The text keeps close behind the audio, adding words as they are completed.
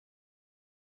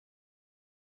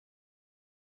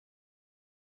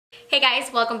Hey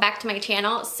guys, welcome back to my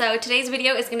channel. So today's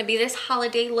video is going to be this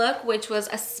holiday look, which was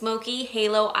a smoky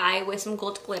halo eye with some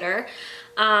gold glitter.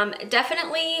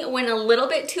 Definitely went a little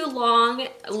bit too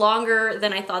longer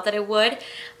than I thought that it would.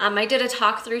 I did a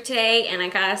talk through today and I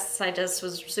guess I just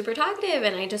was super talkative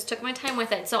and I just took my time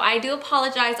with it. So I do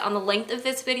apologize on the length of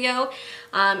this video.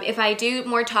 If I do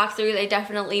more talk throughs, I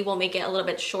definitely will make it a little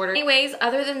bit shorter. Anyways,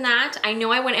 other than that, I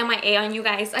know I went MIA on you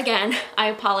guys again. I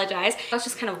apologize. I was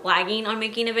just kind of lagging on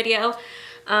making a video.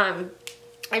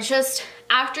 It's just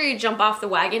after you jump off the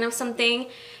wagon of something,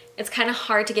 it's kind of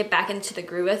hard to get back into the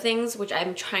groove of things, which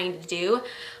I'm trying to do.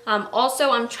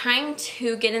 Also, I'm trying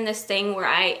to get in this thing where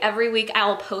every week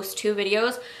I'll post 2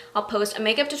 videos. I'll post a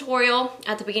makeup tutorial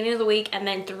at the beginning of the week, and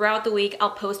then throughout the week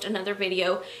I'll post another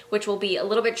video which will be a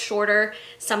little bit shorter,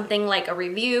 something like a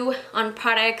review on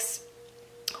products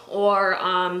or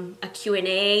a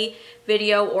Q&A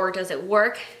video, or does it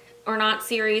work or not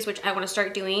series, which I want to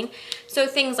start doing. So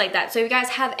things like that. So if you guys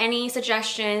have any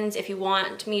suggestions, if you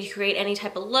want me to create any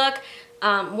type of look,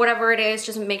 whatever it is,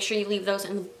 just make sure you leave those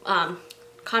in the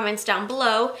comments down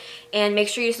below, and make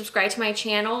sure you subscribe to my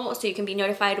channel so you can be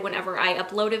notified whenever I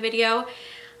upload a video.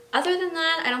 Other than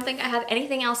that, I don't think I have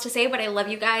anything else to say, but I love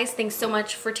you guys. Thanks so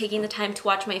much for taking the time to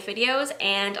watch my videos,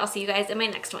 and I'll see you guys in my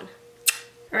next one.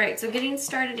 Alright, so getting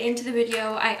started into the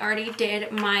video, I already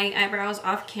did my eyebrows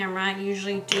off camera. I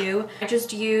usually do. I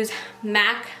just use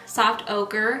Mac Soft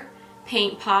Ochre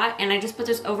paint pot, and I just put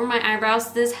this over my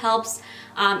eyebrows. This helps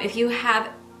if you have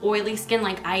oily skin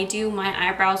like I do. My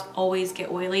eyebrows always get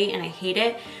oily and I hate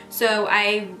it. So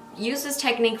I use this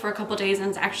technique for a couple days and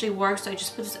it's actually works. So I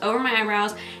just put this over my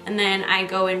eyebrows and then I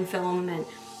go and film and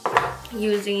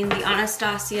using the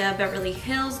Anastasia Beverly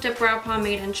Hills Dip Brow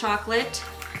Pomade in Chocolate.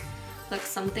 Looks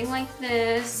something like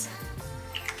this.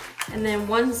 And then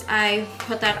once I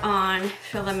put that on,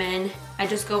 fill them in, I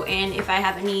just go in, if I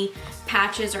have any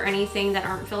patches or anything that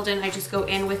aren't filled in, I just go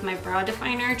in with my brow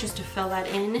definer just to fill that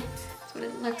in. That's what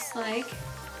it looks like.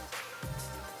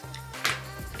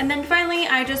 And then finally,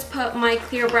 I just put my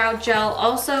clear brow gel,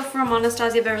 also from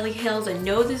Anastasia Beverly Hills. I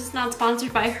know this is not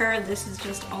sponsored by her, this is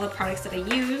just all the products that I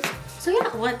use. So yeah,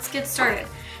 let's get started.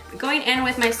 Going in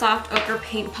with my Soft Ochre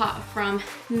paint pot from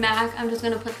MAC, I'm just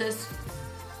gonna put this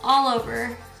all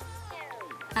over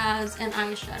as an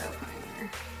eyeshadow primer.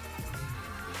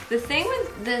 The thing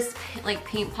with this like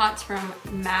paint pots from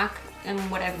MAC and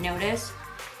what I've noticed,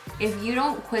 if you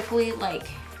don't quickly like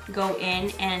go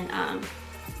in and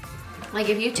like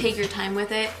if you take your time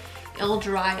with it, it'll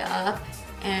dry up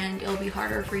and it'll be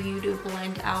harder for you to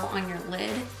blend out on your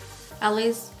lid, at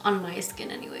least on my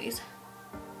skin anyways.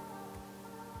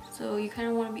 So you kind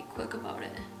of want to be quick about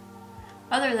it.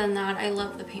 Other than that, I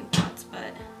love the paint pots,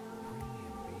 but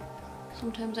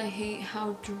sometimes I hate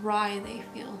how dry they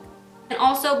feel. And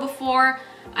also, before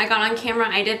I got on camera,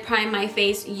 I did prime my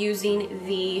face using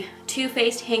the Too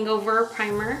Faced Hangover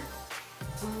Primer.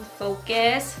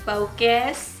 Focus,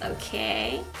 focus,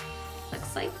 okay.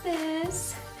 Looks like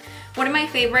this. One of my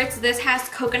favorites, this has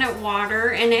coconut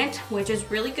water in it, which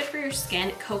is really good for your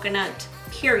skin. Coconut,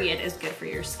 period, is good for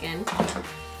your skin.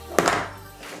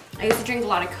 I used to drink a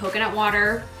lot of coconut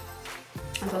water.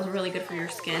 That's also really good for your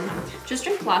skin. Just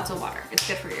drink lots of water. It's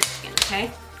good for your skin, okay?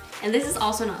 And this is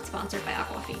also not sponsored by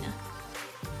Aquafina.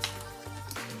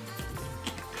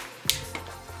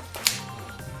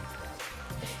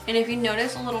 And if you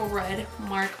notice a little red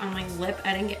mark on my lip,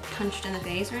 I didn't get punched in the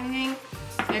face or anything.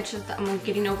 It's just that I'm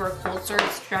getting over a cold, so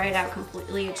it's dried out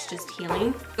completely. It's just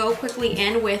healing. Go quickly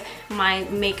in with my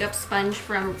makeup sponge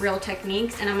from Real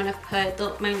Techniques, and I'm gonna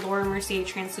put my Laura Mercier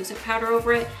translucent powder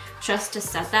over it just to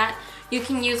set that. You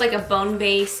can use like a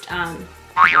bone-based,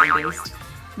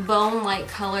 bone-like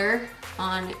color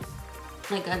on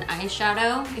like an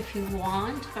eyeshadow if you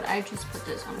want, but I just put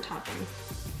this on top and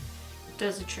it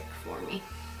does the trick for me.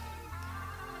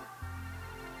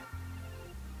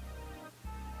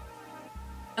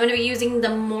 I'm going to be using the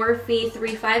Morphe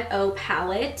 350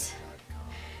 palette.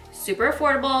 Super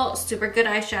affordable, super good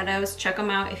eyeshadows. Check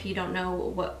them out if you don't know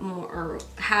what more or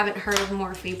haven't heard of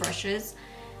Morphe brushes.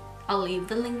 I'll leave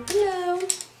the link below.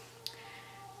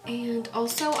 And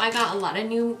also, I got a lot of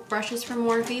new brushes from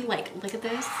Morphe. Like, look at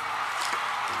this.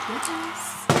 Look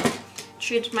at this.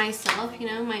 Treated myself, you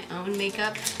know, my own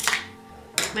makeup,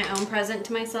 my own present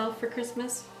to myself for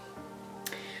Christmas.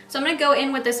 So I'm going to go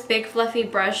in with this big fluffy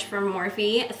brush from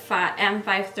Morphe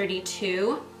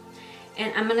M532,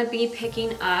 and I'm going to be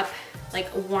picking up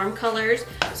like warm colors.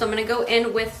 So I'm going to go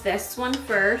in with this one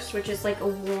first, which is like a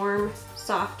warm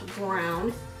soft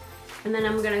brown, and then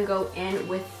I'm going to go in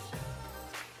with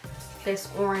this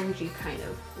orangey kind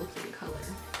of looking color.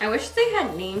 I wish they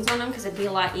had names on them because it'd be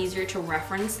a lot easier to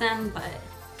reference them, but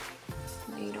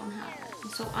they don't have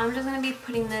it. So I'm just gonna be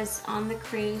putting this on the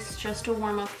crease just to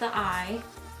warm up the eye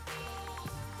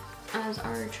as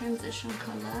our transition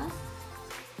color.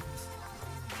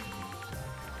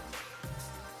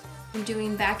 I'm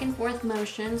doing back and forth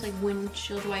motions like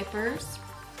windshield wipers,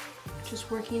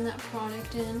 just working that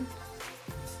product in.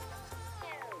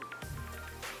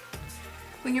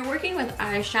 When you're working with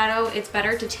eyeshadow, it's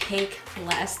better to take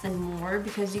less than more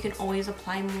because you can always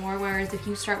apply more, whereas if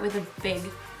you start with a big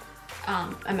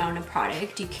amount of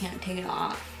product, you can't take it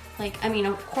off. Like, I mean,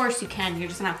 of course you can, you're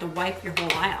just gonna have to wipe your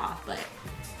whole eye off, but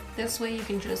this way you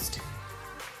can just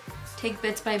take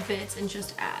bits by bits and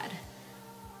just add.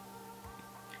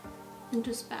 And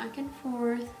just back and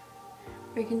forth,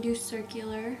 or you can do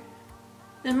circular.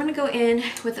 Then I'm gonna go in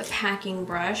with a packing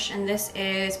brush, and this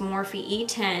is Morphe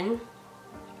E10.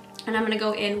 And I'm gonna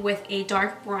go in with a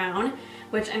dark brown,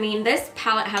 which, I mean, this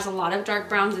palette has a lot of dark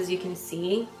browns, as you can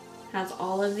see. It has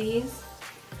all of these.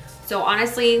 So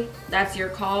honestly, that's your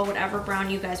call, whatever brown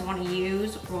you guys wanna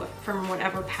use from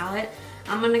whatever palette.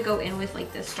 I'm gonna go in with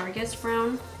like this darkest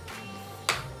brown,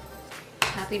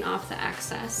 tapping off the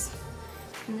excess.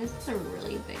 And this is a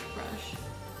really big brush.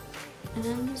 And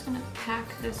then I'm just gonna pack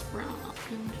this brown up.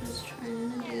 I'm just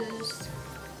trying to do this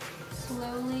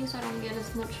slowly so I don't get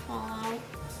as much fallout.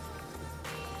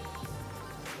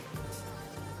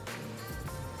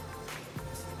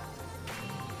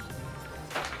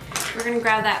 We're gonna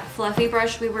grab that fluffy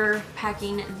brush we were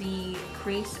packing the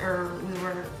crease, or we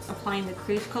were applying the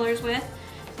crease colors with,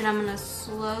 and I'm gonna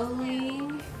slowly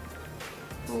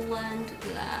blend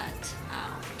that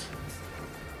out.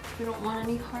 We don't want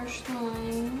any harsh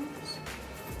lines.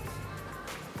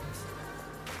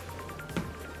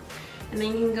 And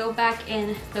then you can go back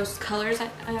in those colors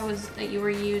that you were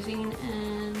using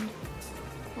and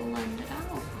blend it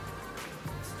out.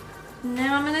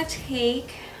 Now I'm gonna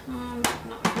take, not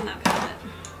from that palette.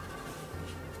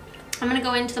 I'm gonna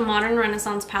go into the Modern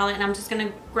Renaissance palette, and I'm just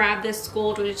gonna grab this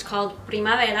gold, which is called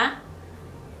Primavera,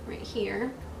 right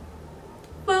here.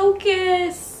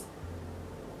 Focus!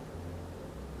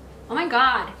 Oh my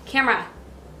god, camera.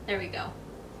 There we go.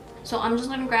 So I'm just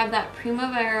gonna grab that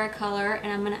Primavera color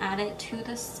and I'm gonna add it to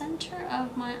the center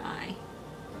of my eye.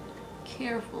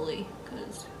 Carefully,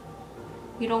 because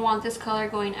you don't want this color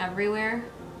going everywhere.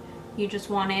 You just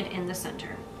want it in the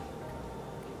center,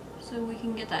 so we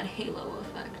can get that halo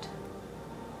effect.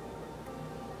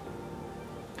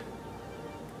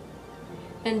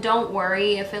 And don't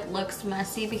worry if it looks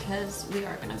messy, because we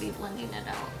are gonna be blending it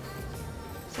out.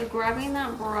 So grabbing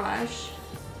that brush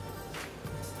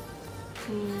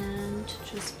and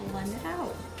just blend it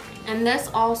out. And this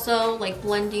also, like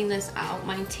blending this out,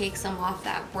 might take some off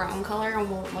that brown color and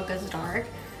won't look as dark.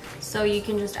 So you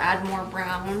can just add more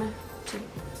brown to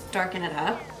darken it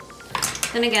up.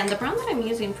 Then again, the brown that I'm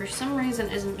using for some reason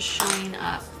isn't showing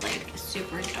up like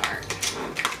super dark.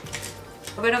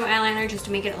 A bit of eyeliner just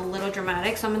to make it a little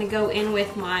dramatic. So I'm gonna go in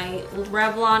with my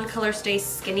Revlon Color Stay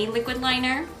Skinny Liquid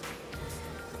Liner.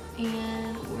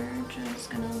 And we're just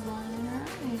gonna line our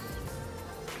eye.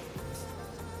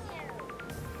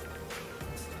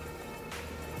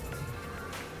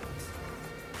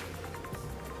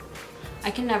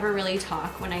 I can never really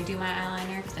talk when I do my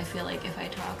eyeliner because I feel like if I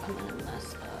talk, I'm gonna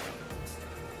mess up.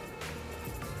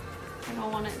 I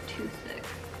don't want it too thick.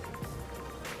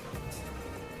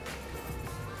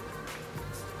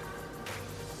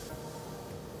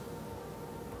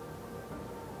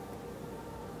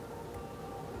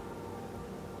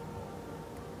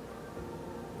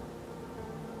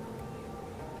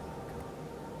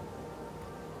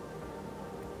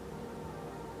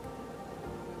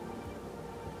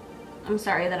 I'm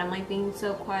sorry that I'm like being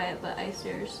so quiet, but I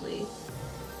seriously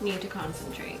need to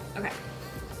concentrate. Okay.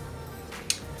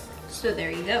 So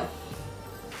there you go.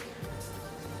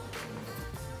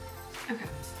 Okay.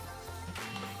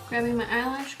 Grabbing my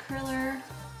eyelash curler.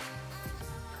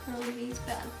 Curl these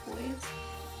bad boys.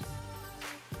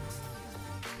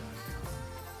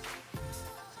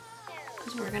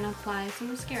 Because we're gonna apply some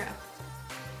mascara.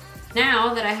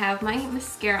 Now that I have my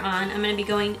mascara on, I'm gonna be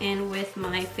going in with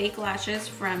my fake lashes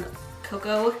from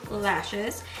Koko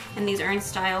Lashes, and these are in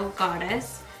style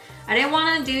Goddess. I didn't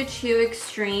want to do too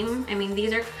extreme. I mean,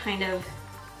 these are kind of,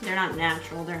 they're not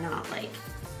natural, they're not like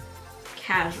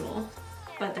casual,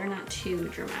 but they're not too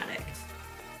dramatic.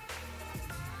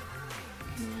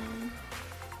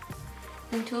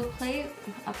 And to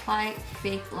apply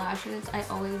fake lashes, I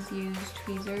always use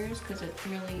tweezers because it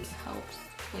really helps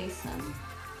place them.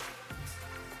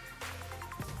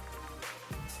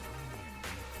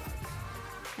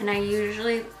 And I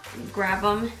usually grab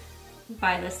them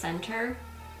by the center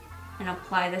and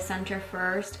apply the center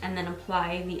first and then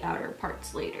apply the outer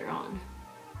parts later on.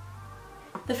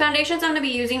 The foundations I'm going to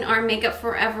be using are Makeup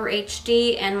Forever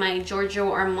HD and my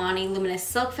Giorgio Armani Luminous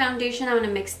Silk Foundation. I'm going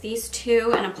to mix these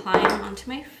two and apply them onto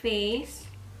my face.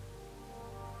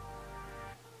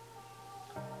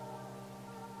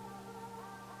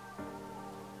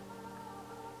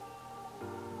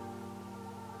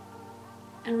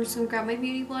 And I'm just going to grab my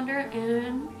beauty blender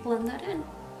and blend that in.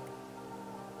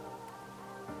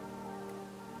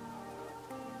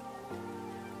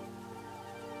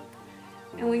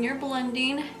 And when you're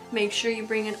blending, make sure you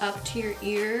bring it up to your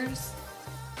ears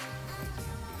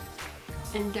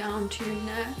and down to your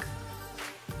neck.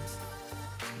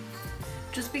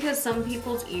 Just because some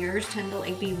people's ears tend to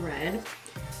like be red,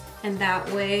 and that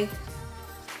way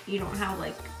you don't have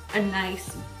like a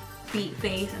nice beat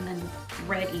face and then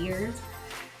red ears.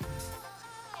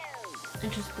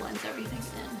 It just blends everything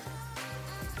in.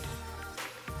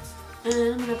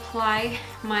 And I'm gonna apply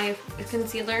my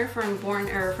concealer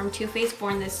from Too Faced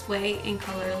Born This Way in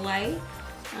color light.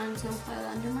 I'm just gonna apply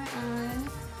that under my eye.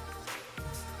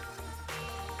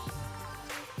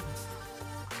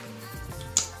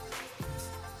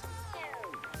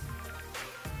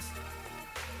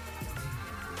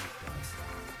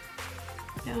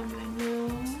 Down my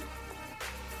nose.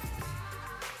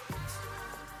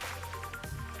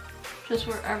 Just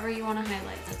wherever you want to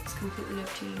highlight, that's completely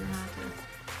up to you. You don't have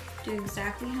to do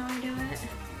exactly how I do it.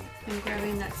 I'm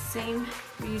grabbing that same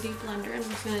beauty blender and I'm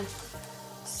just going to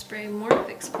spray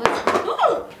Morphe Plus.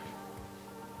 Oh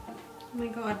my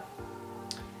god.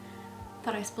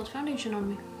 Thought I spilled foundation on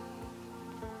me.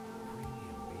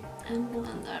 And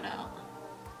blend that out.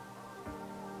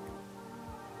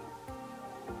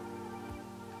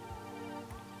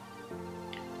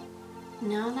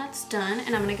 Now that's done,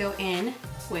 and I'm going to go in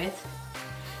with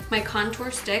my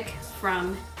contour stick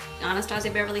from Anastasia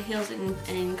Beverly Hills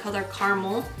in color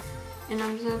Carmel. And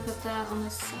I'm just going to put that on the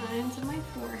sides of my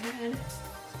forehead.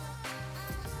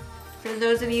 For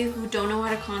those of you who don't know how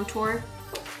to contour,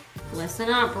 listen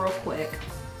up real quick.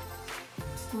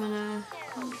 I'm going to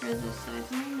contour the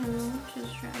sides of my nose,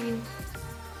 just dragging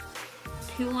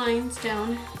 2 lines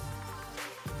down.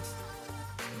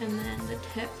 And then the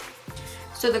tip.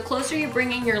 So the closer you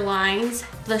bring in your lines,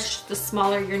 the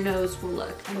smaller your nose will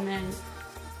look. And then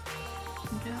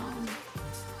down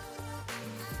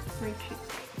my cheek.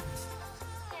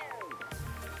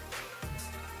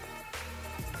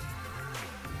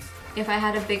 If I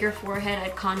had a bigger forehead,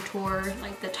 I'd contour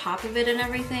like the top of it and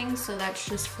everything. So that's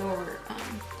just for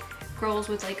girls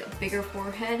with like a bigger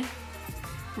forehead.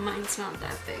 Mine's not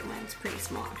that big, mine's pretty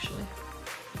small actually.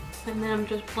 And then I'm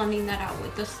just blending that out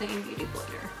with the same beauty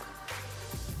blender.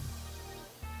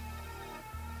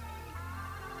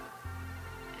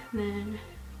 And then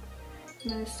I'm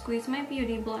going to squeeze my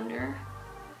beauty blender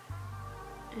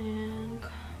and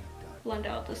blend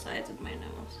out the sides of my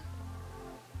nose.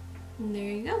 And there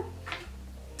you go.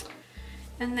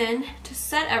 And then to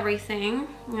set everything,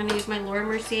 I'm going to use my Laura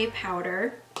Mercier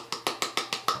powder,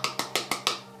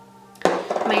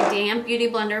 my damp beauty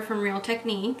blender from Real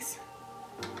Techniques,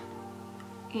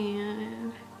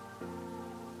 and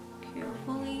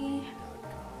carefully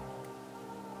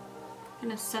I'm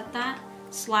going to set that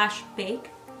 / bake.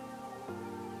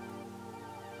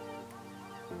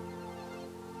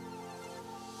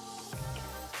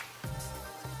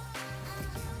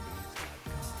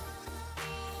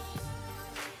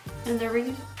 And the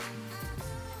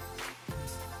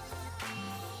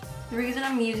reason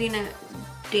I'm using it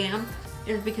damp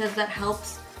is because that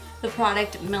helps the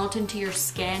product melt into your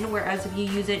skin, whereas if you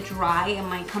use it dry, it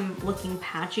might come looking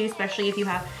patchy, especially if you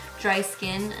have dry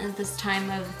skin at this time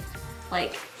of,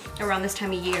 like, around this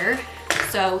time of year.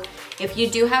 So if you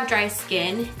do have dry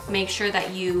skin, make sure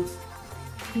that you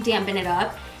dampen it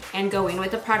up and go in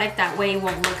with the product. That way it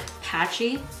won't look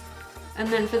patchy. And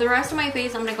then for the rest of my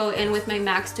face, I'm gonna go in with my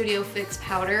MAC Studio Fix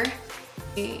powder.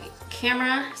 The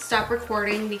camera stopped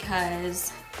recording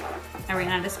because I ran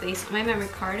out of space on my memory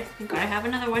card. Thank God I have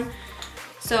another one.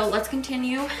 So let's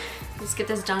continue. Let's get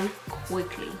this done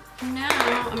quickly. Now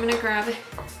I'm gonna grab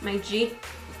my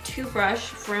G2 brush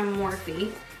from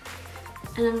Morphe,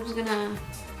 and I'm just gonna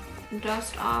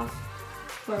dust off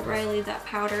wherever I leave that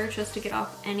powder, just to get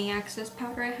off any excess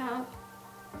powder I have.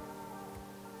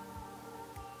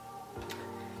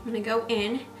 I'm gonna go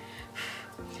in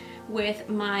with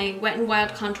my Wet n Wild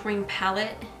contouring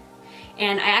palette,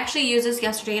 and I actually used this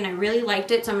yesterday and I really liked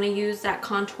it, so I'm gonna use that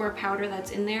contour powder that's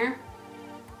in there.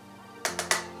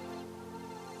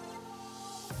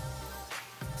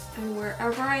 And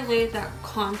wherever I laid that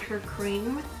contour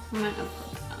cream, I'm gonna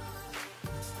put that.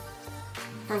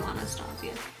 from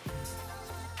Anastasia.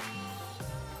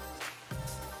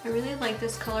 I really like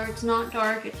this color. It's not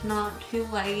dark, it's not too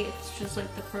light, it's just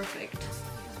like the perfect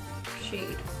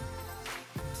shade.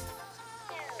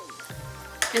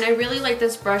 And I really like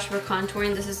this brush for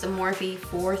contouring. This is the Morphe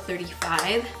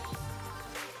 435.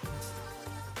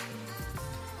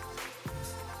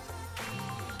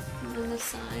 And then the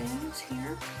sides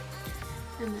here.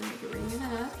 And then bring it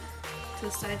up to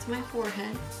the sides of my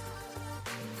forehead.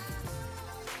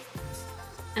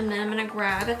 And then I'm gonna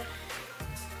grab,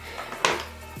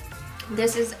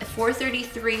 this is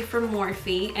 433 from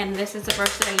Morphe, and this is the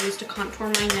brush that I use to contour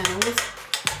my nose.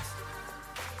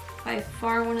 By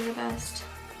far one of the best.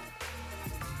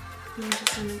 I'm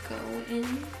just gonna go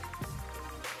in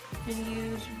and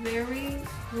use very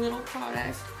little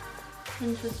product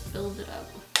and just build it up.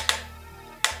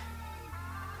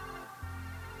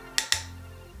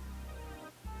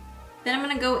 Then I'm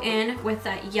gonna go in with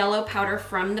that yellow powder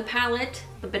from the palette,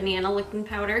 the banana looking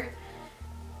powder.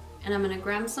 And I'm gonna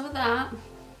grab some of that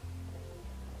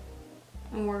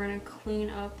and we're gonna clean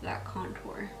up that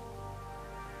contour.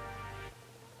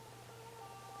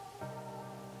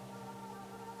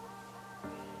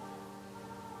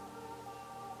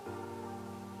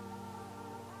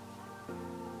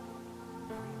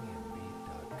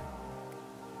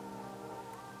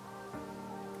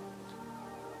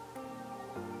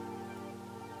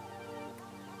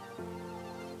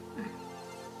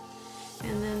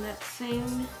 And then that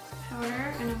same powder,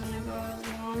 and I'm gonna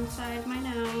go alongside my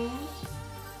nose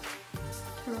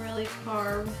to really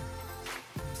carve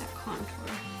that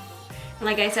contour. And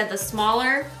like I said, the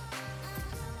smaller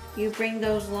you bring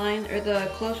those lines, or the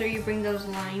closer you bring those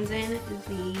lines in,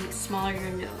 the smaller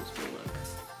your nose will look.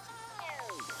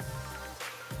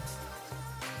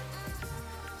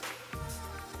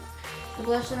 The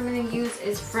blush that I'm gonna use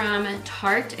is from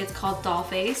Tarte. It's called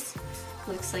Dollface.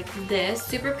 Looks like this,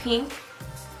 super pink,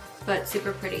 but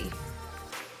super pretty.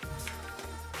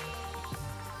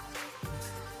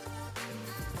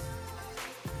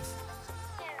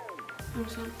 I'm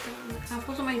just gonna put on the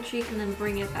apples on my cheek and then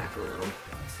bring it back a little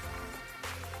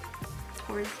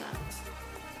towards that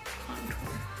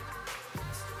contour.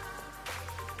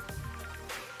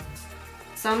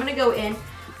 So I'm gonna go in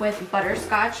with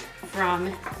Butterscotch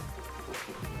from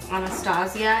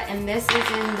Anastasia, and this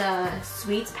is in the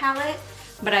Sweets palette,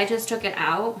 but I just took it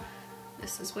out.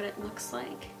 This is what it looks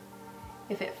like,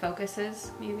 if it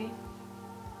focuses, maybe.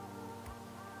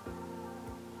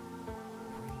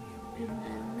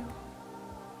 And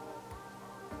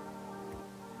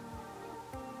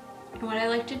what I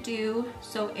like to do,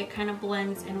 so it kind of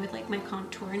blends in with like my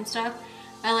contour and stuff,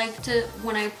 I like to,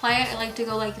 when I apply it, I like to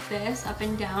go like this, up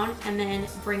and down, and then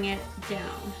bring it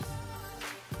down.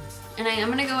 And I am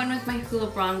gonna go in with my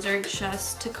Hoola bronzer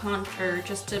just to contour,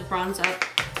 just to bronze up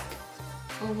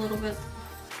a little bit,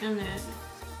 and then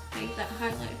make that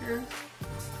highlighter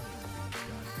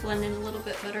blend in a little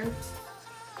bit better.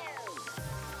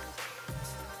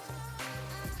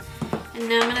 And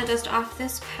now I'm gonna dust off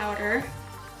this powder.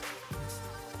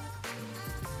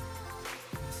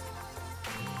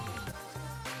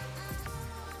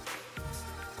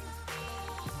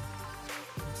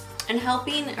 And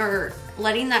helping or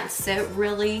letting that sit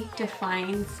really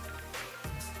defines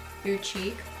your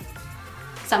cheek.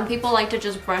 Some people like to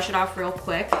just brush it off real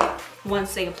quick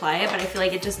once they apply it, but I feel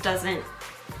like it just doesn't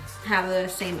have the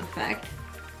same effect.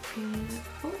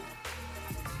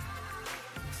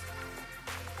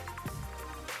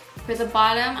 For the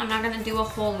bottom, I'm not gonna do a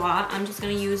whole lot. I'm just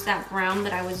gonna use that brown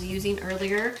that I was using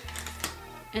earlier.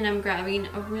 And I'm grabbing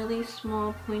a really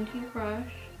small pointy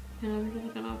brush, and I'm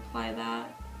just gonna apply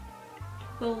that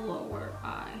the lower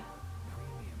eye.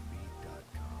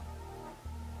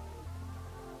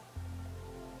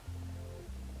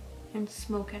 And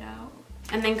smoke it out.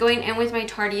 And then going in with my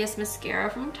Tartiest mascara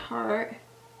from Tarte,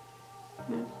 I'm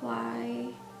gonna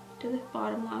apply to the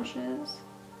bottom lashes.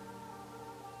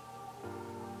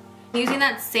 Using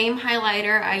that same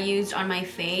highlighter I used on my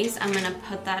face, I'm gonna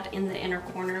put that in the inner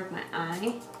corner of my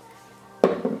eye.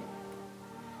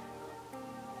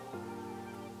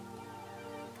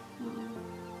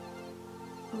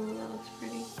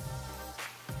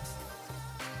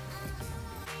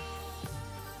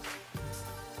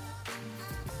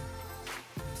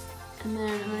 And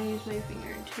then I'm gonna use my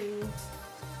finger to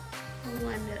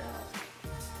blend it up.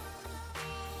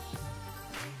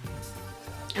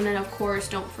 And then of course,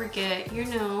 don't forget your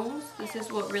nose. This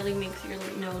is what really makes your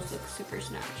nose look super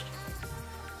snatched.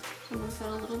 So I'm gonna put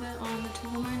a little bit on the tip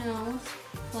of my nose,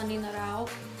 blending that out.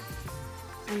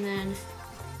 And then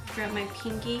grab my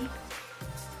pinky,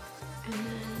 and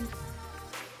then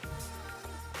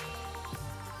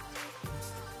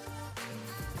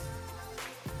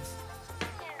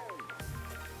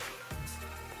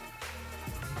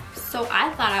So I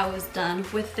thought I was done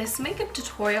with this makeup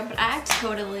tutorial, but I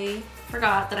totally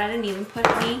forgot that I didn't even put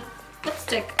any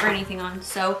lipstick or anything on.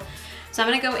 So I'm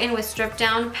gonna go in with Strip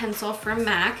Down pencil from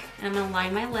MAC, and I'm gonna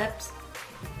line my lips.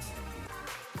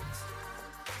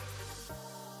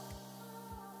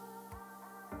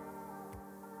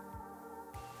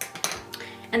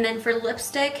 And then for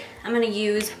lipstick, I'm gonna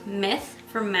use Myth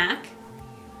from MAC.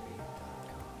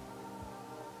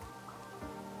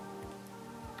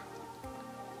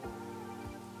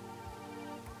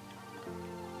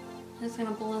 I'm just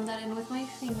gonna blend that in with my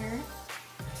finger.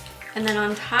 And then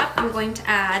on top, I'm going to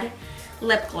add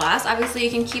lip gloss. Obviously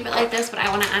you can keep it like this, but I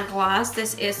wanna add gloss.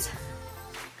 This is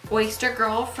Oyster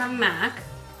Girl from MAC.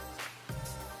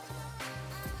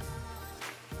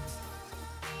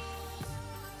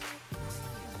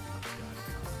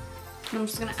 I'm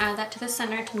just gonna add that to the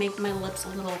center to make my lips a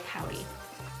little pouty.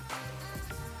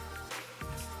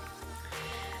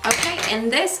 Okay,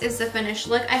 and this is the finished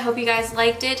look. I hope you guys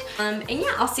liked it. And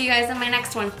yeah, I'll see you guys in my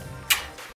next one.